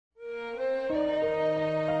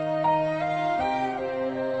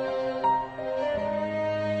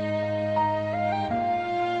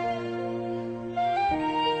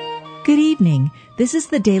Good evening. This is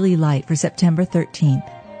the Daily Light for September 13th.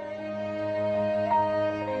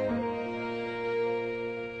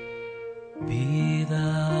 Be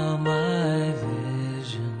thou my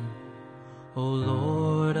vision, O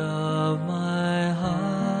Lord of my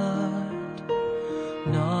heart,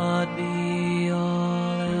 not be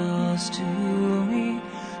all else to me,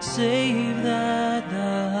 save that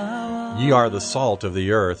thou art. Ye are the salt of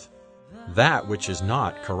the earth, that which is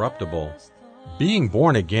not corruptible, being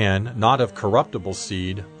born again, not of corruptible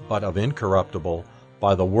seed, but of incorruptible,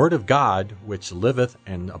 by the word of God, which liveth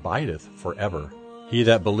and abideth forever. He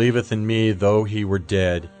that believeth in me, though he were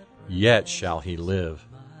dead, yet shall he live.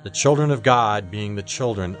 The children of God being the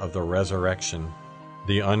children of the resurrection,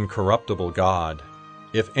 the uncorruptible God.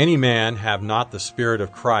 If any man have not the Spirit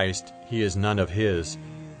of Christ, he is none of his.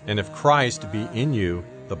 And if Christ be in you,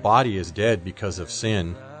 the body is dead because of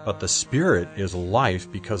sin, but the Spirit is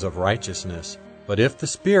life because of righteousness. But if the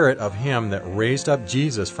Spirit of him that raised up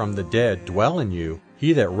Jesus from the dead dwell in you,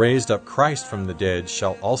 he that raised up Christ from the dead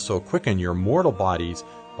shall also quicken your mortal bodies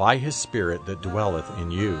by his Spirit that dwelleth in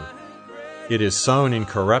you. It is sown in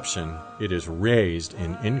corruption, it is raised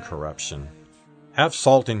in incorruption. Have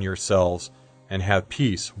salt in yourselves, and have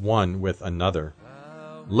peace one with another.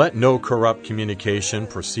 Let no corrupt communication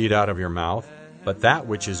proceed out of your mouth, but that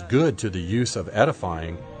which is good to the use of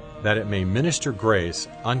edifying, that it may minister grace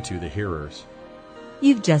unto the hearers.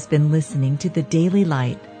 You've just been listening to the Daily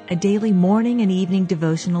Light, a daily morning and evening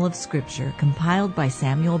devotional of Scripture compiled by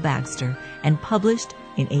Samuel Bagster and published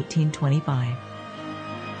in 1825.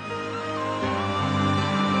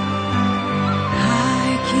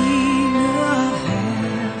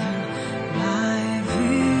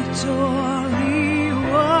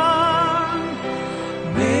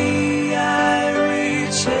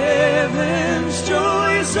 Heaven's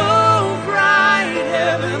joy so bright,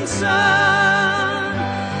 heaven's sun,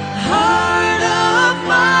 heart of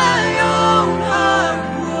my own heart,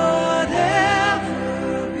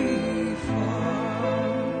 whatever befall,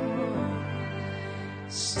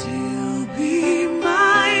 still be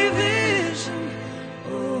my vision,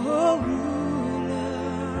 O ruler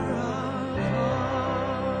of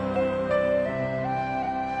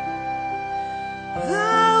all.